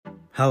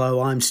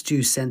Hello, I'm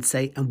Stu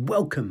Sensei, and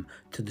welcome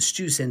to the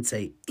Stu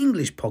Sensei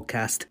English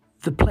Podcast,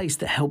 the place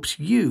that helps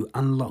you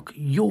unlock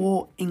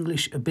your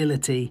English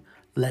ability.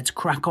 Let's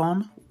crack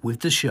on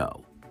with the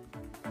show.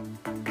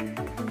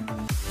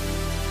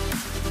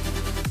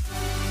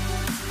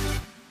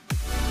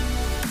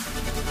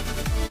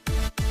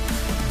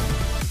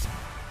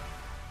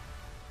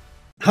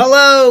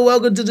 Hello,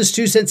 welcome to the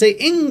Stu Sensei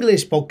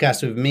English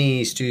Podcast with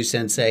me, Stu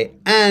Sensei,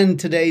 and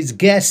today's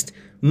guest,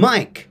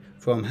 Mike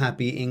from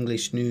Happy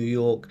English New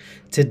York.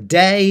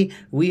 Today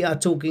we are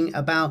talking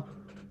about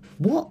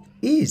what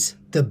is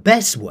the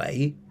best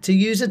way to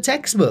use a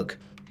textbook.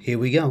 Here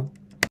we go.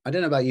 I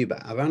don't know about you,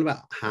 but around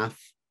about half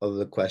of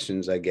the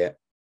questions I get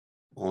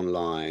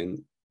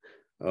online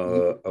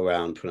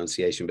around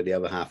pronunciation, but the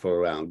other half are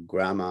around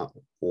grammar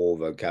or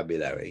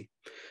vocabulary.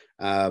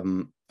 A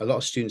lot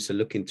of students are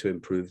looking to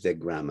improve their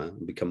grammar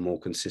and become more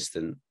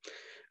consistent.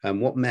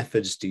 What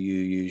methods do you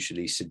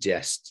usually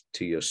suggest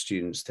to your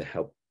students to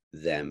help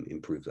them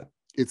improve that?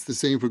 It's the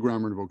same for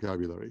grammar and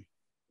vocabulary.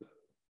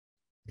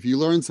 If you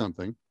learn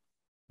something,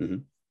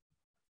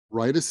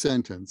 write a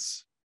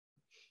sentence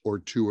or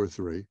two or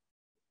three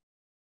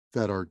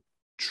that are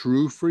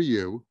true for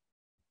you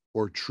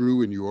or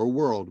true in your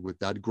world with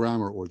that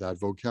grammar or that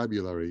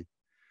vocabulary,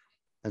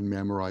 and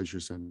memorize your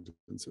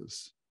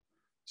sentences.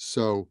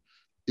 So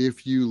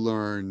if you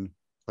learn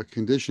a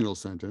conditional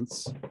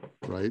sentence,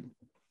 right?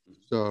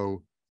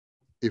 So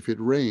if it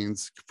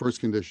rains, first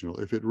conditional,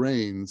 if it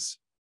rains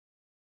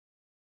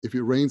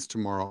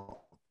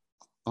tomorrow,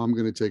 I'm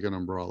going to take an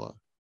umbrella.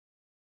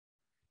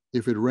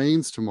 If it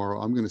rains tomorrow,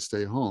 I'm going to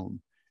stay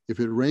home. If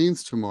it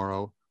rains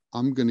tomorrow,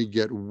 I'm going to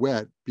get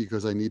wet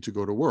because I need to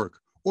go to work.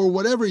 Or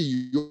whatever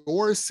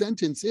your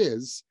sentence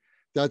is,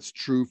 that's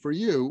true for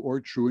you or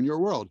true in your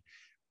world.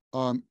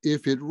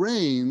 If it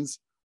rains,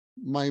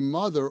 my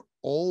mother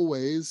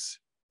always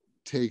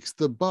takes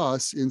the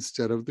bus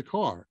instead of the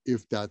car,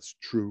 if that's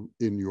true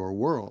in your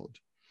world.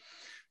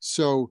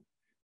 So,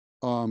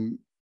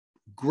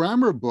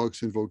 grammar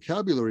books and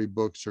vocabulary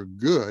books are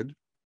good,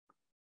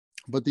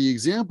 but the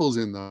examples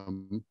in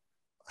them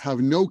have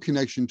no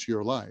connection to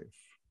your life.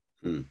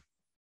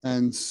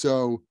 And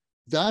so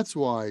that's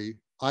why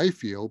I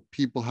feel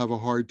people have a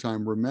hard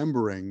time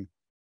remembering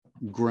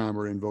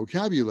grammar and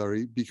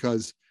vocabulary,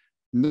 because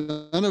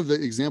none of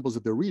the examples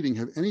that they're reading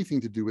have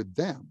anything to do with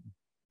them.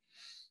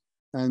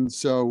 And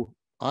so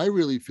I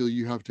really feel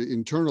you have to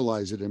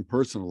internalize it and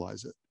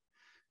personalize it.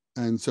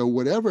 And so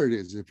whatever it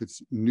is, if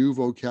it's new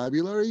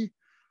vocabulary,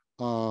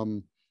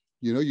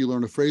 you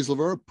learn a phrasal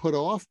verb, put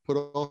off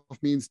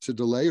means to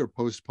delay or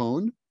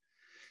postpone.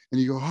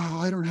 And you go,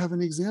 I don't have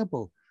an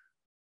example.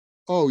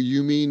 Oh,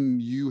 you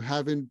mean you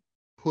haven't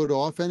put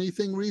off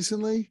anything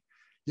recently?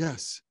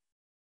 Yes.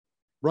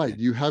 Right.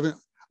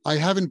 I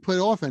haven't put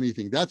off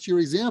anything. That's your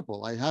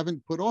example. I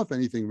haven't put off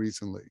anything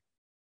recently.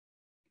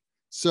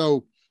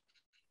 So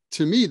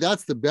to me,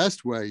 that's the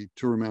best way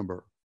to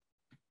remember.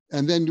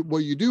 And then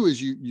what you do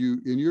is you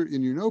in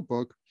your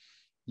notebook,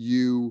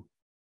 you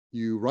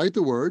write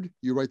the word,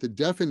 you write the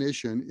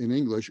definition in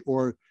English,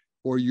 or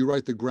you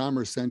write the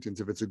grammar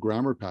sentence if it's a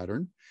grammar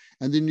pattern,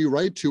 and then you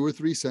write two or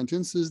three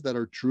sentences that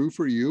are true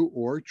for you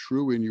or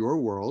true in your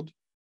world,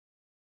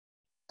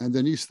 and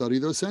then you study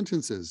those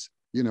sentences.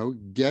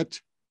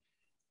 Get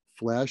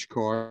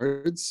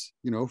flashcards,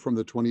 from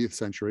the 20th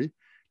century,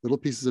 little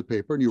pieces of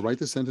paper, and you write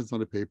the sentence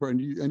on a paper,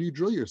 and you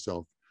drill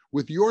yourself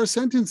with your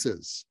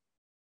sentences.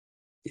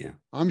 Yeah,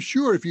 I'm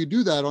sure if you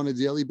do that on a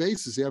daily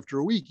basis, after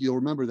a week, you'll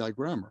remember that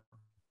grammar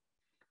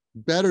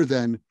better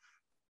than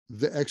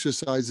the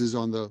exercises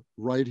on the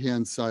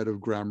right-hand side of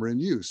grammar and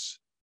use,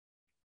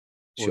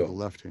 or the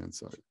left-hand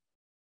side.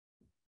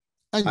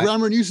 And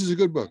grammar and use is a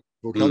good book.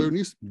 Vocabulary and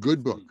use,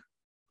 good book.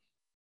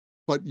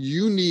 But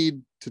you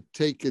need to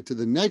take it to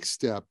the next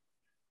step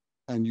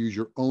and use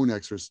your own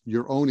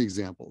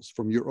examples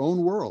from your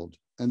own world.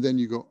 And then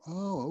you go,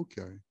 oh,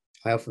 okay.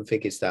 I often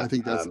think it's that. I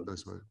think that's the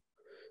best way.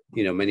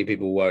 Many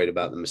people are worried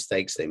about the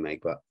mistakes they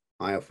make, but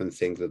I often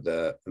think that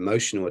the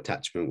emotional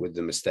attachment with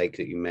the mistake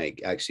that you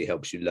make actually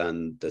helps you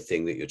learn the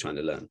thing that you're trying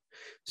to learn.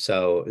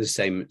 So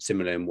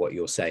similar in what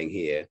you're saying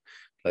here,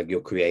 like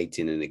you're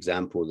creating an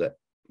example that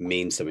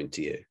means something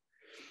to you.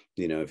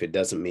 If it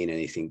doesn't mean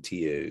anything to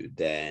you,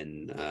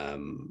 then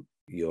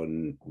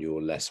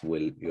you're less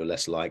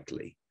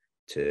likely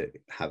to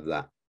have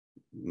that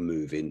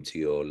move into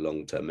your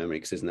long-term memory,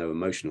 because there's no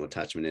emotional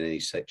attachment in any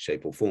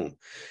shape or form.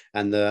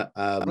 And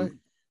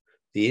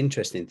the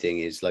interesting thing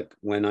is, like,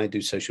 when I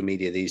do social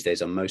media these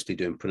days, I'm mostly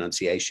doing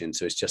pronunciation.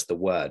 So it's just the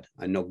word.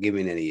 I'm not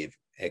giving any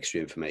extra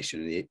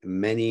information.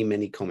 Many,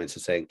 many comments are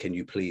saying, can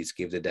you please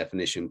give the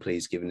definition?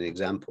 Please give an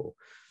example.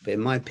 But in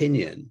my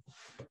opinion,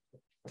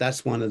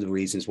 that's one of the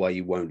reasons why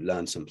you won't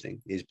learn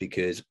something, is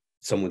because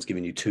someone's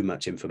giving you too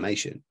much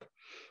information.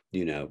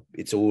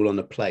 It's all on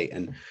a plate.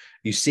 And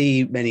you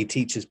see many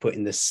teachers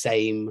putting the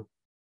same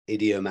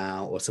idiom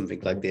out or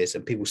something like this,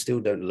 and people still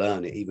don't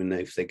learn it, even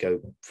if they go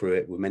through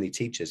it with many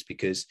teachers,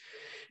 because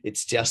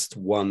it's just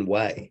one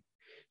way,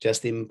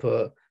 just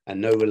input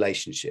and no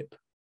relationship.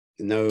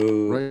 No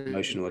Right.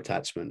 emotional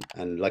attachment.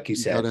 And like you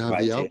You said, got to have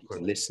the writing,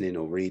 output. listening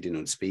or reading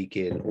or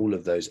speaking, all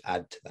of those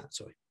add to that.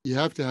 Sorry. You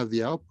have to have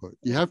the output.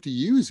 You have to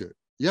use it.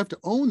 You have to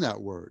own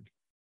that word.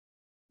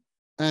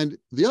 And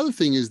the other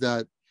thing is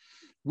that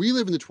we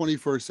live in the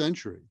 21st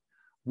century.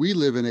 We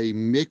live in a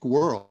MIC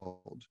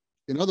world.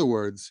 In other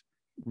words,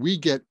 we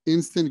get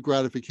instant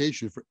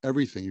gratification for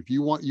everything. If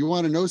you want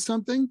to know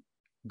something,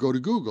 go to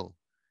Google.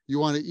 You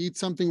want to eat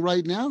something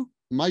right now?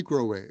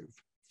 Microwave,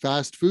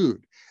 fast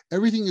food.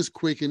 Everything is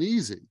quick and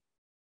easy,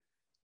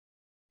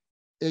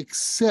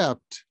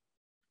 except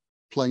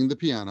playing the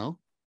piano,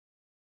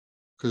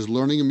 because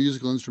learning a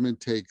musical instrument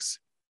takes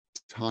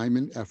time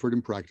and effort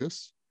and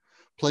practice.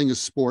 Playing a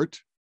sport,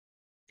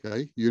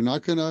 okay? You're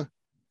not gonna,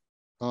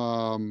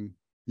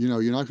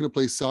 you're not gonna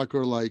play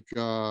soccer like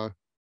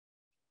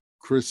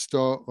Chris,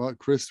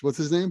 what's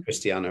his name?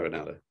 Cristiano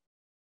Ronaldo.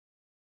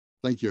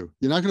 Thank you.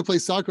 You're not gonna play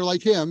soccer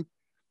like him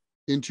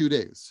in 2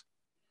 days.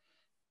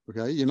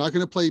 Okay, you're not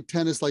gonna play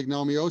tennis like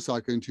Naomi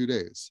Osaka in 2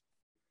 days.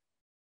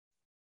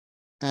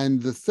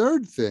 And the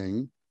third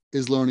thing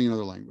is learning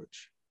another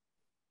language.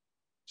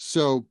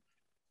 So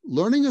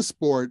learning a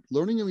sport,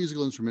 learning a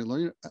musical instrument,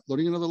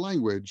 learning another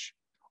language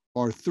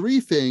are three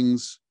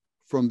things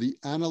from the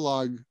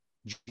analog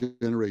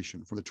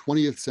generation, from the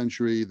 20th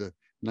century, the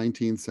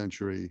 19th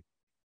century.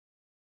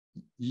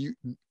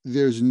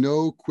 There's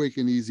no quick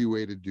and easy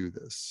way to do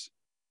this.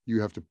 You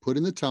have to put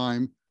in the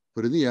time,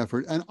 put in the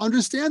effort, and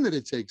understand that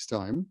it takes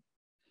time.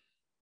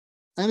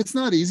 And it's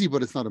not easy,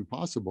 but it's not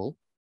impossible.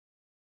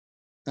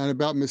 And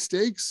about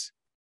mistakes,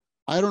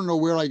 I don't know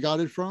where I got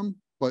it from,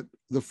 but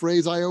the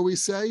phrase I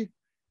always say,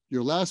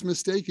 your last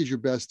mistake is your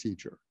best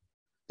teacher.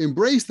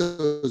 Embrace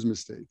those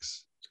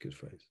mistakes. It's a good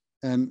phrase.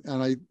 And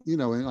I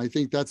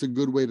think that's a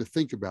good way to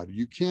think about it.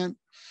 You can't,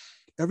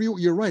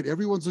 you're right.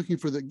 Everyone's looking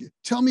for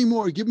tell me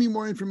more, give me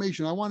more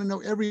information. I want to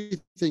know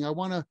everything. I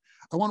want it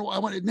now. I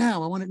want it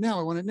now.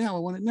 I want it now. I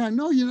want it now.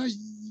 No,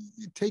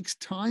 it takes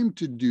time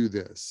to do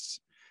this.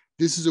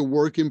 This is a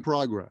work in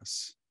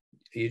progress.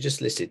 You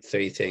just listed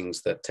three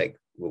things that take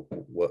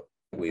what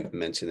we've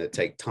mentioned that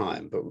take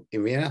time, but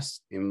in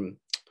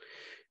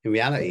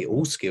reality,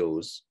 all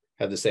skills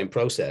have the same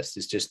process.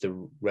 It's just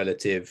the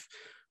relative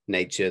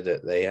nature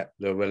that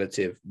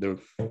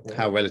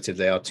how relative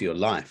they are to your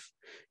life.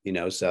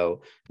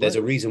 So there's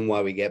a reason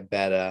why we get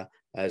better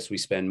as we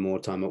spend more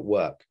time at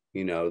work.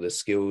 The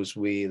skills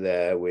we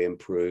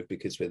improve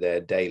because we're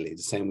there daily.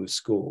 The same with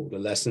school. The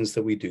lessons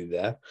that we do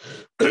there,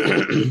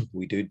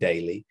 we do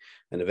daily,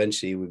 and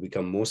eventually we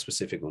become more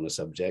specific on a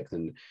subject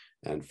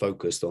and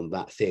focused on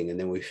that thing. And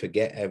then we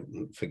forget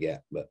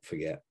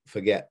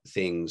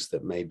things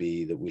that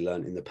maybe that we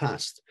learned in the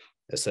past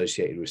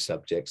associated with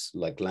subjects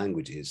like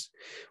languages,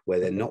 where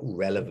they're not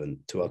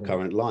relevant to our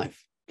current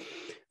life.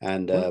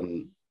 And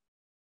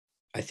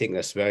I think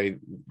that's the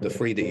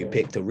three that you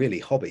picked are really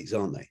hobbies,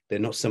 aren't they? They're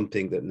not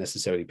something that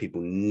necessarily people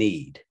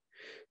need.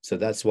 So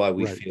that's why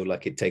we feel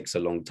like it takes a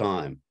long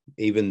time,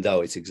 even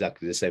though it's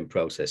exactly the same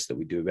process that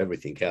we do with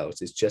everything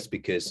else. It's just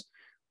because,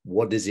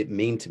 what does it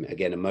mean to me?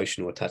 Again,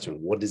 emotional attachment.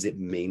 What does it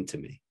mean to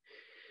me?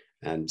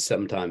 And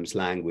sometimes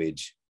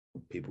language,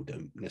 people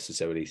don't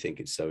necessarily think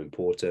it's so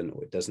important,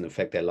 or it doesn't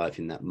affect their life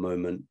in that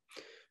moment.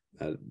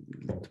 The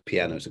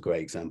piano is a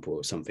great example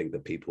of something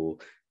that people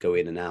go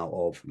in and out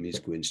of,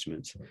 musical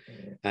instruments.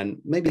 And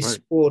maybe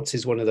sports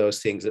is one of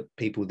those things that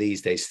people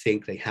these days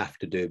think they have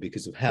to do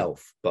because of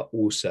health, but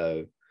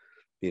also,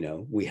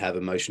 we have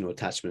emotional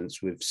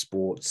attachments with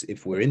sports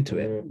if we're into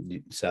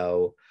it.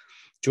 So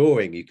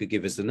drawing, you could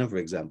give us another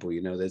example.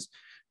 There's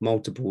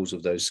multiples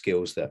of those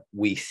skills that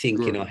we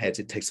think in our heads,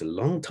 it takes a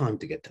long time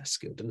to get that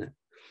skill, doesn't it?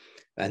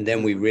 And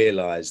then we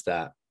realize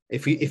that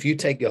if you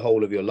take your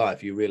whole of your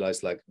life, you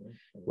realize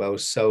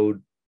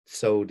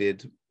so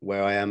did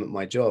where I am at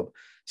my job.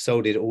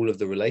 So did all of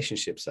the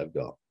relationships I've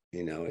got.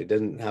 It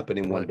doesn't happen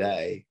in one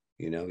day.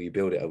 You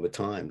build it over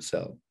time.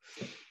 So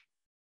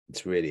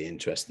it's really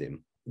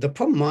interesting. The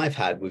problem I've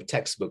had with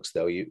textbooks,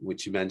 though,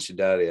 which you mentioned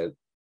earlier,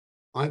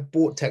 I've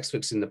bought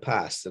textbooks in the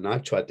past, and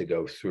I've tried to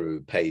go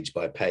through page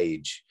by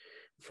page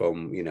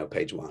from,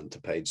 page 1 to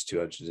page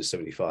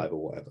 275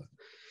 or whatever.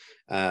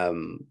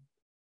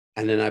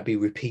 And then I'd be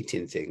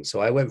repeating things. So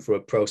I went through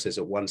a process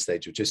at one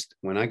stage of just,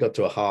 when I got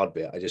to a hard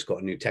bit, I just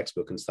got a new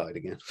textbook and started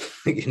again,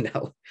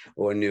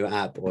 or a new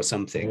app or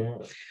something.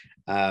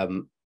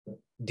 Do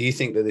you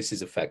think that this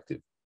is effective?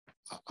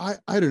 I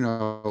don't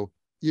know.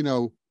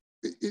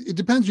 It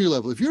depends on your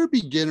level. If you're a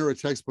beginner, a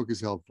textbook is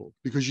helpful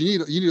because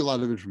you need a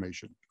lot of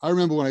information. I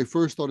remember when I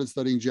first started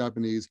studying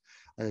Japanese,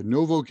 I had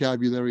no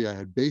vocabulary. I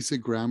had basic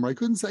grammar. I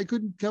couldn't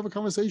have a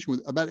conversation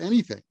about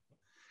anything.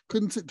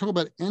 Couldn't talk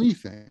about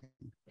anything.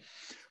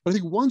 But I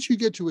think once you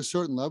get to a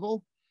certain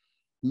level,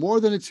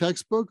 more than a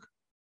textbook,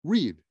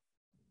 read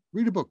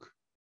a book,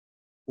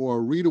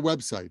 or read a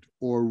website,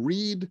 or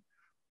read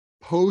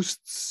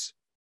posts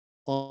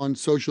on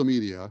social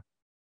media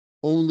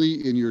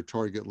only in your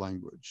target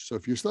language. So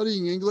if you're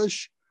studying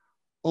English,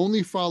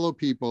 only follow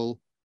people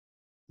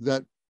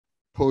that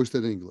post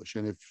in English.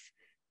 And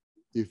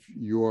if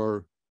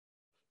you're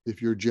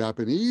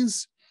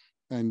Japanese,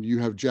 and you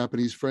have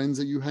Japanese friends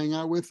that you hang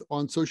out with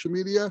on social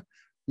media,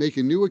 make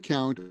a new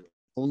account,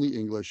 only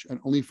English, and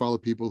only follow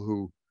people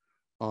who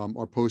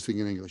are posting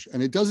in English.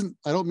 And it doesn't,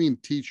 I don't mean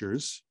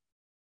teachers,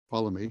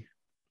 follow me,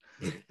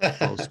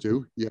 follow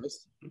Stu,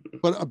 yes.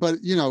 But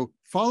you know,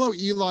 follow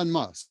Elon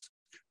Musk,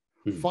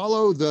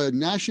 follow the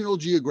National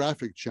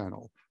Geographic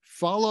channel,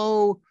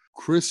 follow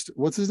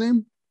what's his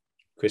name?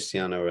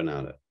 Cristiano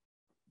Ronaldo.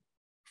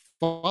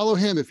 Follow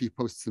him if he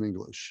posts in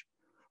English.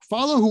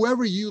 Follow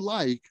whoever you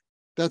like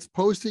that's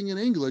posting in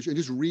English and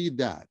just read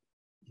that.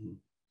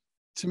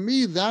 To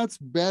me, that's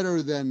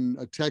better than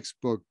a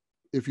textbook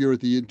if you're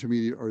at the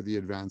intermediate or the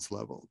advanced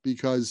level,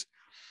 because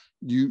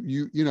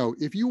you know,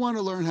 if you want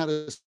to learn how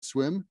to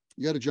swim,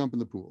 you got to jump in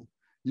the pool.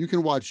 You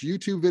can watch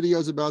YouTube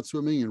videos about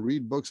swimming and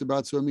read books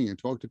about swimming and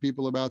talk to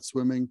people about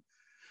swimming.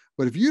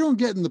 But if you don't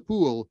get in the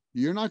pool,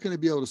 you're not going to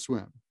be able to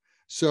swim.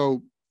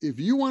 So if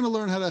you want to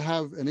learn how to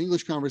have an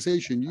English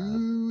conversation,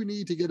 you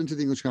need to get into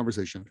the English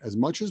conversation as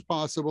much as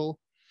possible.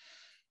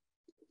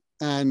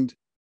 And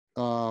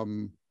I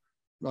don't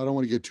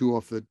want to get too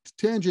off on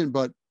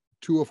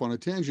a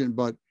tangent,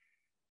 but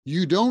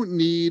you don't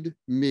need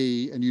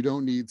me and you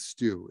don't need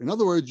Stu. In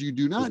other words, you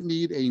do not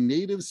need a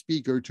native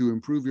speaker to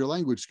improve your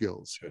language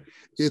skills. Sure.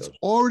 It's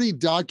already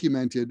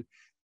documented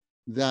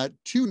that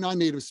two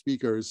non-native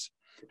speakers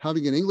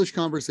having an English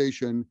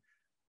conversation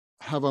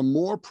have a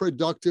more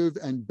productive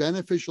and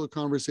beneficial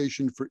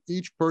conversation for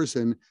each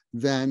person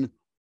than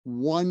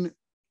one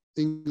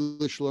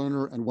English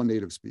learner and one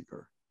native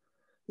speaker.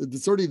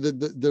 It's already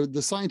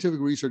the scientific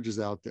research is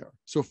out there.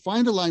 So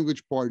find a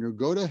language partner,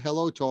 go to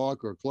HelloTalk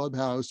or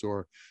Clubhouse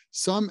or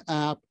some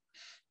app,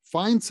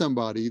 find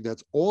somebody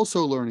that's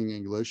also learning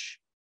English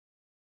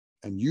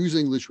and use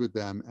English with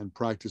them and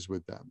practice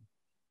with them.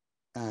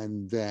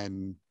 And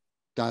then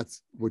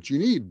that's what you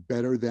need,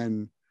 better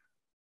than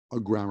a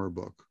grammar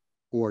book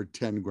or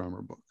 10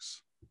 grammar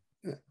books.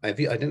 I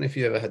don't know if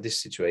you ever had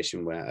this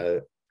situation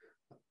where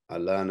a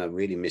learner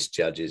really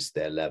misjudges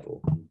their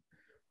level.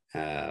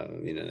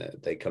 You know,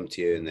 they come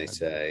to you and they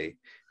say,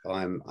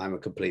 I'm a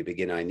complete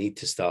beginner, I need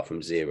to start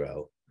from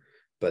zero.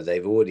 But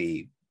they've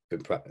already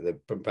been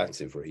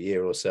practicing for a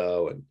year or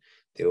so, and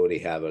they already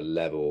have a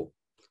level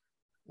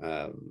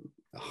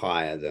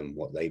higher than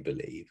what they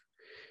believe.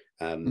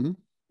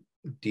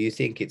 Do you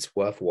think it's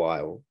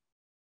worthwhile,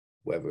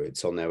 whether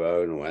it's on their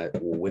own or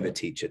with a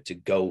teacher, to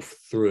go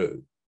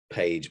through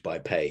page by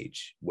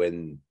page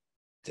when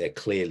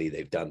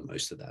they've done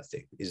most of that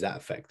thing? Is that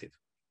effective?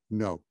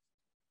 No.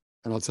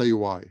 And I'll tell you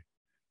why.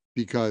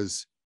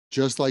 Because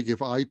just like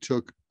if I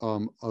took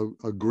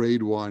a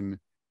grade 1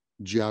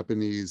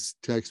 Japanese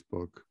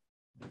textbook,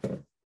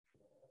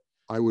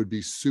 I would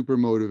be super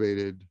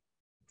motivated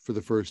for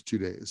the first 2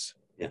 days.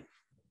 Yeah.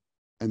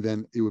 And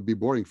then it would be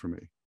boring for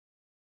me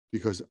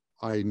because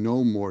I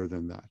know more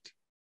than that,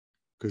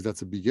 because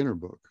that's a beginner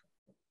book.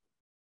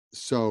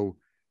 So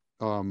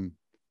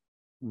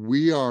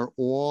we are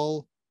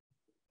all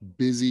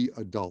busy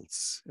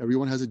adults.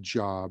 Everyone has a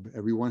job.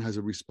 Everyone has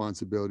a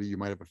responsibility. You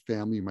might have a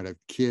family. You might have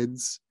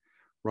kids,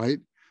 right?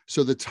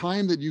 So the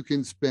time that you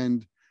can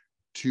spend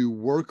to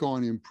work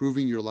on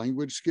improving your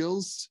language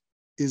skills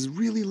is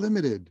really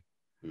limited.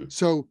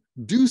 So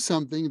do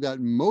something that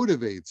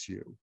motivates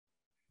you.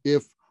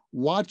 If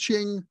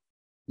watching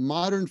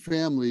Modern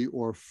Family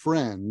or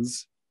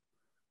Friends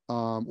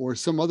or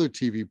some other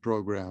TV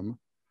program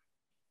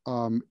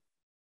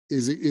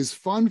is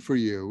fun for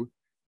you,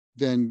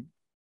 then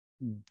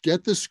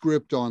get the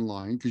script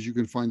online, because you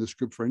can find the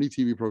script for any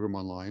TV program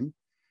online,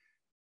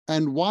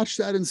 and watch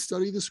that and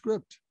study the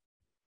script.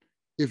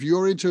 If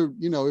you're into,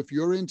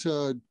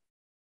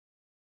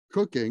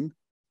 cooking,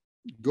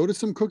 go to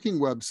some cooking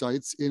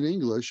websites in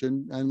English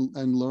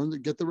and learn to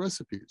get the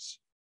recipes.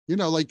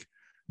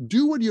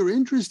 Do what you're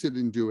interested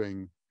in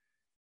doing.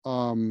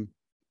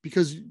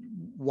 Because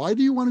why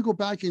do you want to go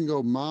back and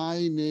go,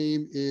 my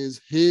name is,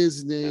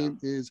 his name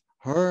is,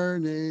 her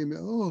name?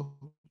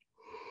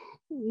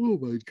 Oh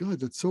my God,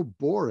 that's so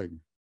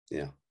boring.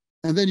 Yeah.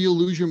 And then you'll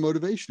lose your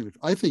motivation.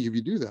 I think if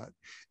you do that,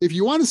 if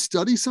you want to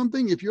study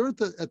something, if you're at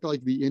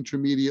the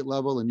intermediate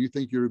level and you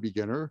think you're a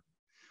beginner,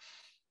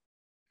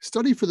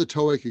 study for the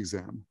TOEIC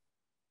exam.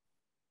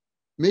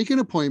 Make an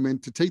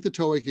appointment to take the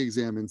TOEIC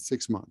exam in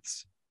 6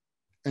 months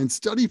and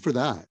study for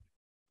that,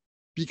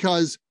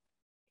 because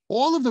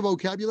all of the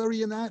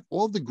vocabulary in that,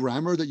 all the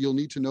grammar that you'll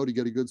need to know to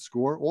get a good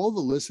score, all the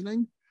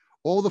listening,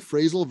 all the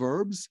phrasal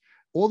verbs,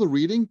 all the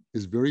reading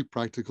is very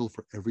practical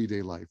for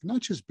everyday life, not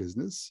just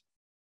business.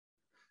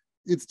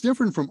 It's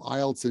different from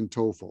IELTS and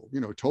TOEFL.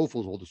 TOEFL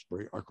is all this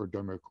very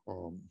academic,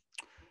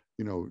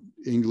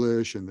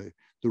 English, and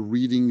the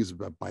reading is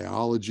about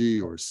biology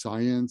or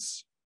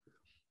science.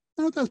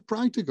 Not that's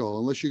practical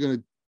unless you're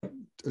going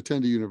to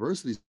attend a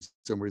university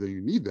somewhere, then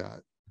you need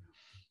that.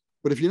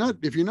 But if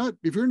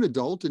you're an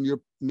adult and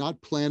you're not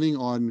planning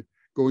on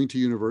going to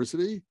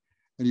university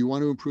and you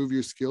want to improve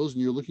your skills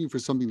and you're looking for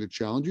something to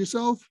challenge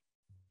yourself,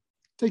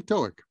 take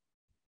TOEIC.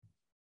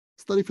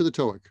 Study for the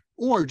TOEIC,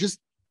 or just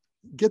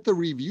get the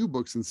review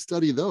books and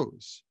study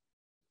those.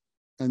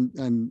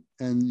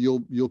 and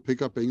you'll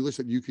pick up English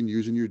that you can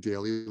use in your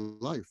daily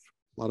life.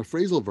 A lot of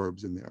phrasal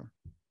verbs in there.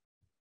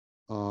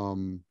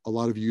 A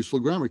lot of useful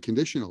grammar,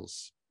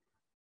 conditionals.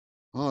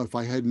 Oh, if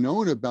I had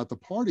known about the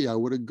party, I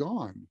would have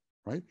gone,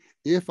 right?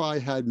 If I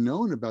had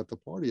known about the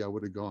party, I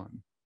would have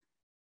gone.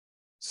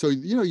 So,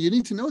 you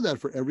need to know that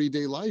for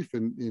everyday life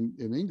in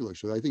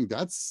English. And I think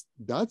that's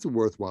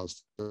worthwhile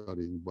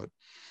studying. But,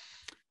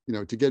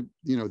 to get,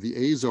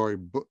 the Azar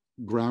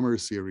grammar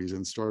series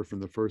and start from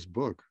the first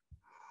book.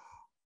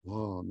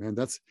 Oh man,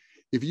 that's,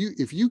 if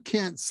you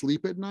can't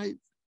sleep at night,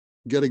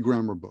 get a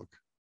grammar book,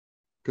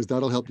 because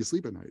that'll help you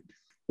sleep at night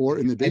or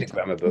in the daytime. A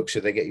grammar book,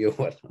 should they get you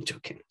what? I'm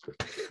joking.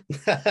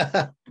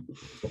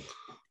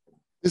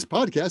 This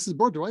podcast is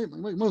brought to you by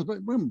my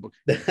grammar book.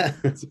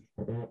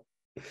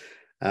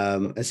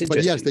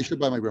 But yes, they should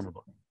buy my grammar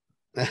book.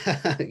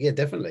 Yeah,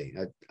 definitely.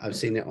 I've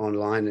seen it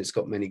online. It's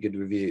got many good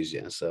reviews.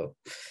 Yeah, so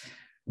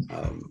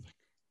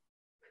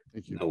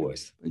thank you. No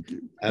worries. Thank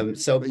you.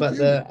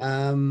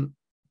 The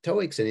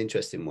TOEIC's an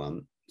interesting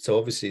one. So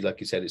obviously, like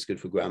you said, it's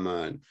good for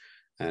grammar,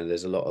 and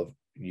there's a lot of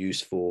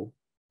useful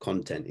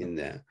content in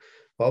there.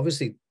 But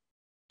obviously,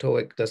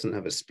 TOEIC doesn't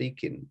have a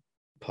speaking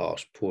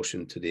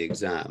portion to the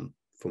exam,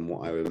 from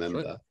what I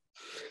remember. Right.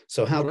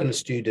 So how can a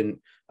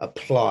student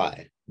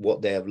apply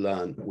what they have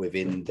learned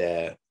within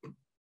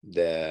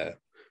their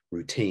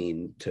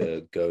routine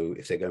to go,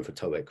 if they're going for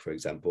TOEIC, for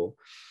example?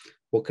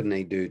 What can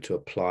they do to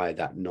apply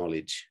that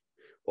knowledge,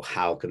 or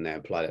how can they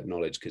apply that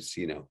knowledge? Because,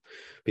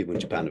 people in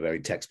Japan are very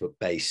textbook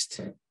based.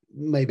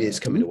 Maybe it's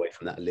coming away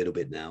from that a little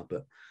bit now,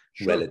 but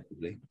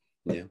relatively,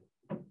 yeah.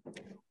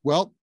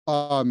 Well,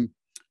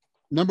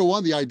 number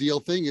one, the ideal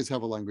thing is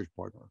have a language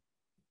partner.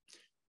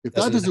 If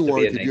that doesn't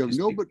work, if you have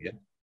nobody,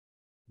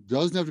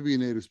 doesn't have to be a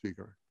native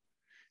speaker.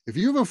 If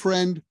you have a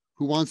friend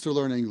who wants to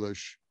learn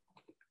English,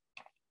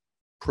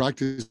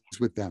 practice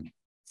with them.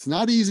 It's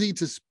not easy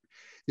to,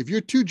 if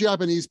you're two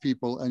Japanese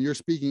people and you're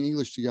speaking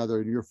English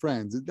together and you're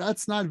friends,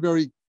 that's not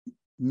very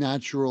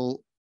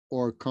natural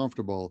or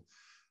comfortable,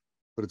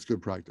 but it's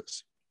good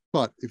practice.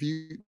 But if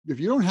you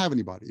don't have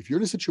anybody, if you're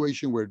in a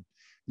situation where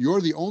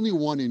you're the only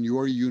one in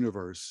your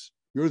universe,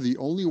 you're the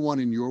only one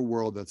in your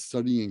world that's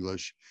studying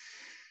English,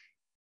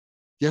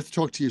 you have to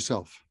talk to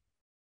yourself.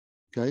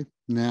 Okay.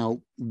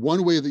 Now,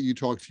 one way that you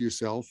talk to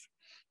yourself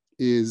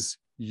is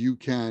you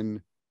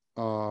can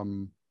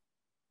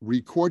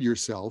record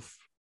yourself,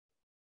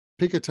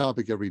 pick a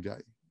topic every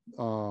day.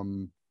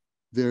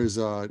 There's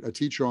a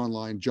teacher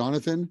online,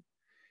 Jonathan.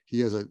 He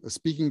has a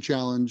speaking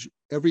challenge.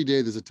 Every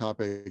day there's a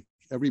topic,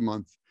 every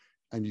month,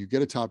 and you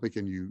get a topic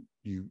and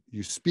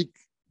you speak,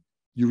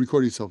 you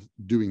record yourself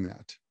doing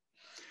that.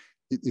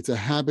 It's a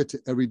habit to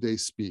every day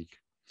speak.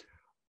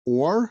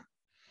 Or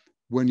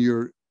when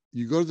you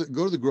go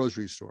to the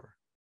grocery store,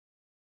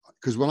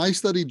 because when I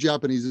studied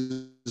Japanese,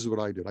 this is what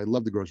I did. I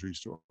love the grocery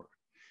store.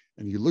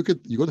 And you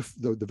go to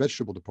the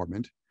vegetable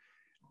department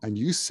and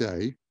you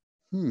say,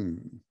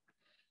 the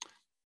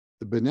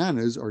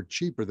bananas are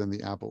cheaper than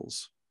the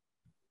apples.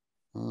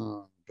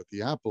 But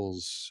the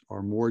apples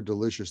are more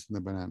delicious than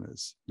the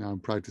bananas. Now I'm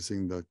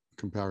practicing the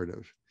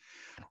comparative.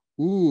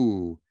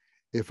 Ooh,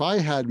 if I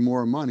had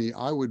more money,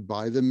 I would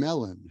buy the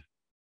melon.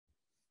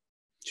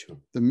 Sure.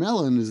 The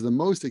melon is the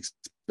most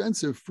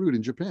expensive fruit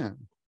in Japan.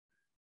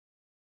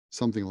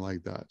 Something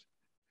like that.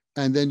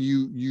 And then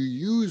you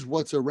use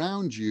what's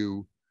around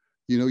you.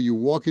 You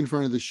walk in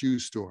front of the shoe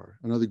store.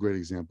 Another great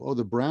example. Oh,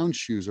 the brown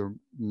shoes are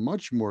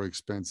much more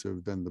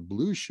expensive than the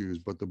blue shoes,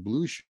 but the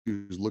blue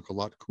shoes look a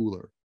lot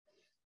cooler.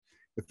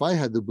 If I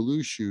had the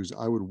blue shoes,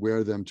 I would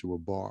wear them to a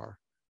bar.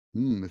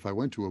 If I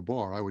went to a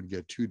bar, I would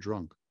get too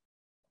drunk.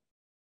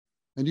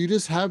 And you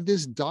just have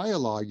this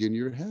dialogue in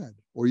your head.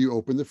 Or you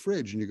open the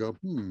fridge and you go,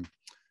 what am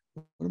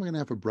I going to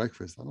have for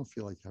breakfast? I don't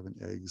feel like having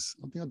eggs.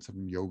 I think I'll just have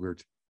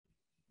yogurt.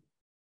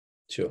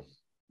 Sure.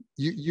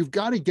 You've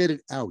got to get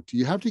it out.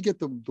 You have to get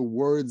the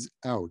words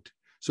out.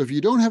 So if you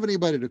don't have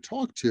anybody to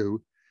talk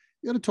to,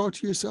 you got to talk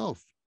to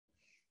yourself.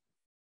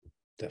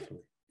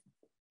 Definitely.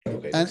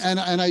 Okay.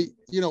 And I,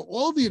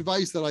 all the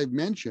advice that I've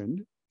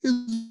mentioned is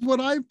what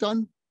I've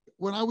done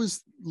when I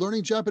was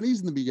learning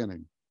Japanese in the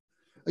beginning.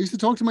 I used to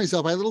talk to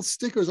myself. I had little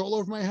stickers all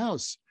over my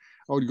house.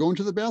 I would go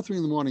into the bathroom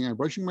in the morning. I'm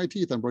brushing my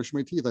teeth. I'm brushing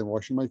my teeth. I'm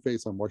washing my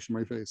face. I'm washing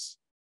my face.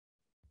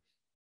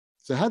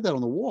 So I had that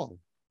on the wall.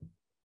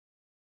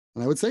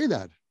 And I would say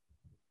that.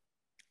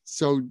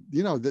 So,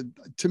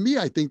 to me,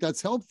 I think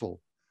that's helpful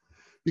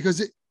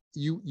because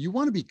you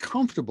want to be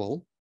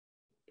comfortable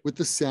with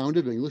the sound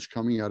of English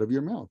coming out of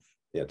your mouth.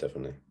 Yeah,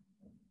 definitely.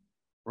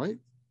 Right?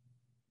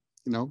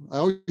 I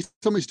always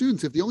tell my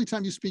students, if the only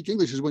time you speak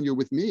English is when you're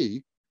with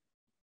me,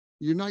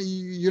 you're not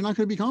going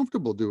to be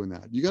comfortable doing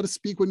that. You got to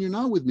speak when you're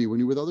not with me, when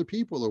you're with other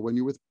people, or when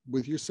you're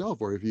with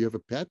yourself, or if you have a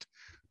pet,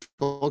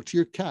 talk to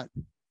your cat.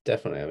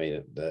 Definitely. I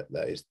mean,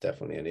 that is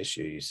definitely an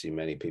issue you see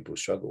many people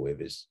struggle with,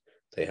 is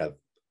they have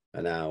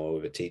an hour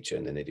with a teacher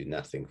and then they do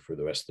nothing for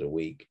the rest of the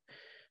week.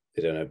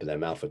 They don't open their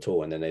mouth at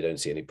all, and then they don't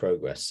see any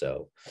progress.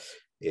 So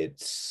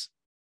it's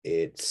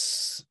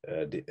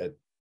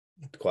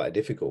quite a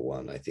difficult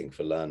one, I think,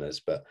 for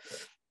learners. But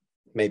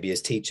maybe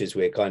as teachers,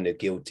 we're kind of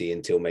guilty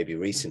until maybe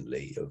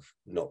recently of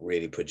not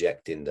really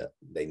projecting that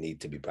they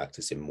need to be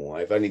practicing more.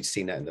 I've only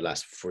seen that in the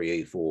last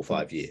 3, 4,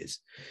 5 years.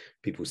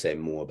 People say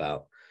more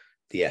about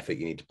the effort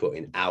you need to put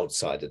in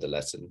outside of the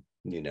lesson,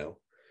 you know,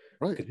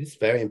 Right. because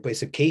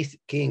it's a key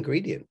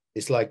ingredient.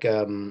 It's like,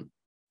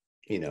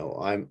 you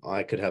know,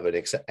 I could have an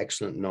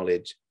excellent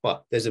knowledge,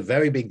 but there's a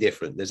very big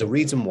difference. There's a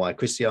reason why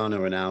Cristiano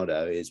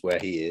Ronaldo is where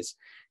he is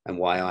and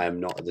why I am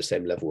not at the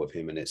same level of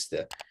him. And it's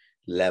the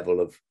level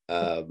of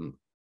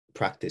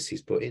practice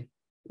he's put in.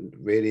 It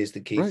really is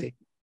the key thing,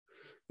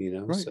 you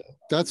know. Right. So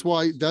That's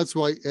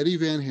why Eddie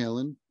Van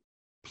Halen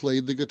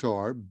played the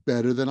guitar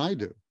better than I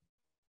do.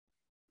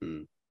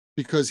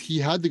 Because he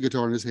had the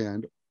guitar in his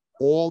hand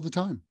all the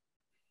time.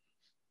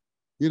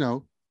 You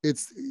know,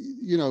 it's,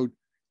 you know,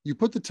 you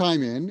put the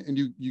time in and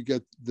you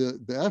get the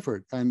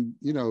effort. And,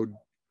 you know,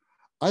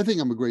 I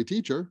think I'm a great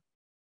teacher,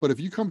 but if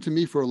you come to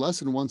me for a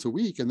lesson once a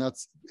week and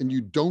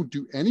you don't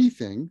do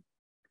anything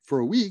for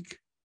a week,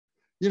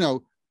 you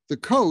know, the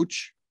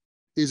coach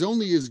is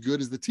only as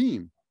good as the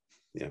team.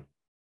 Yeah.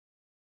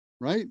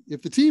 Right.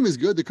 If the team is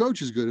good, the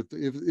coach is good.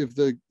 If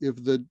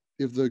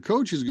the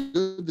coach is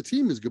good, the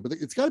team is good. But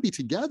it's got to be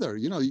together.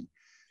 You know,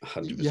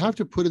 100%. You have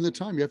to put in the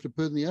time, you have to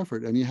put in the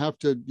effort, and you have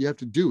to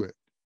do it.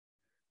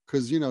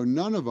 Because, you know,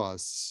 none of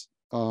us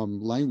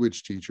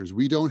language teachers,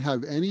 we don't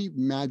have any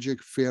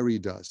magic fairy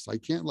dust. I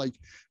can't like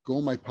go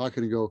in my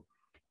pocket and go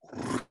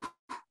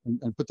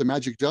and put the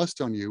magic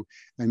dust on you,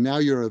 and now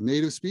you're a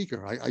native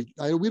speaker.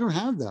 We don't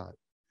have that.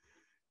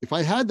 If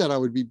I had that, I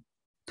would be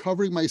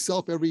covering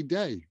myself every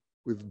day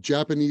with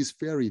Japanese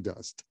fairy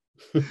dust.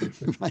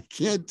 I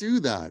can't do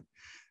that.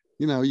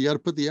 You know, you got to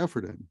put the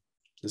effort in.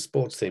 The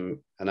sports team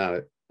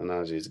analogy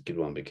is a good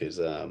one because,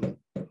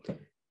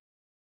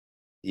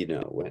 you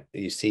know, when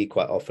you see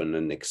quite often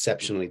an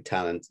exceptionally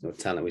talented,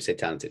 we say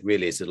talented,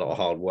 really it's a lot of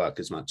hard work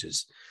as much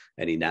as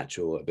any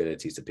natural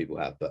abilities that people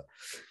have. But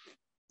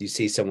you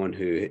see someone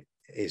who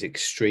is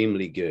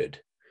extremely good,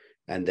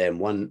 and then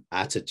one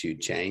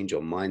attitude change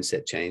or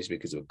mindset change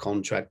because of a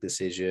contract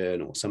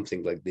decision or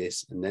something like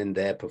this, and then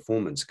their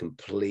performance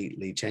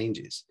completely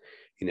changes,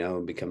 you know,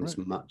 and becomes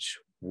much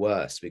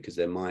worse because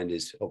their mind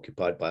is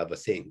occupied by other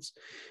things.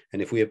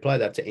 And if we apply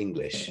that to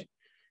English,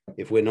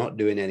 if we're not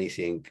doing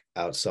anything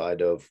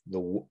outside of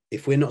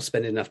if we're not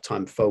spending enough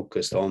time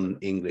focused on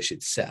English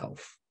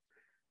itself,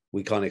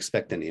 we can't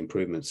expect any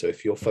improvement. So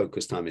if your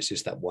focus time is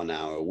just that 1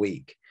 hour a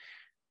week,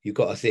 you've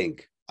got to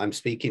think, I'm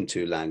speaking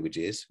 2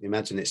 languages.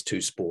 Imagine it's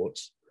 2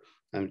 sports.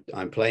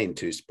 I'm playing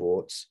 2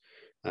 sports.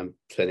 I'm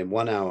spending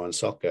 1 hour on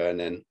soccer and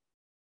then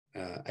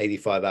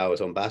 85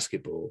 hours on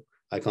basketball.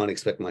 I can't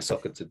expect my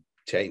soccer to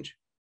change.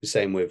 The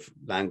same with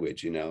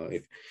language, you know,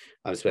 if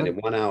I'm spending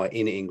 1 hour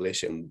in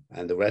English and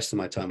the rest of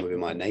my time within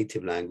my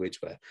native language,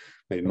 where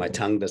maybe my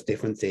tongue does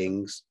different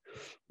things,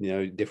 you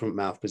know, different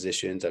mouth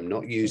positions. I'm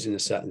not using a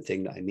certain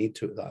thing that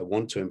I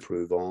want to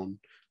improve on,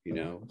 you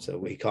know, so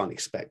we can't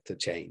expect to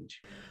change.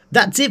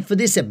 That's it for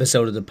this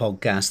episode of the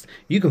podcast.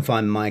 You can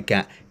find Mike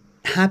at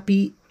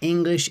Happy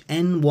English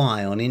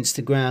NY on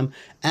Instagram,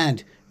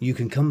 and you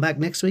can come back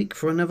next week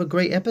for another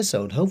great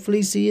episode.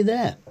 Hopefully see you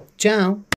there. Ciao.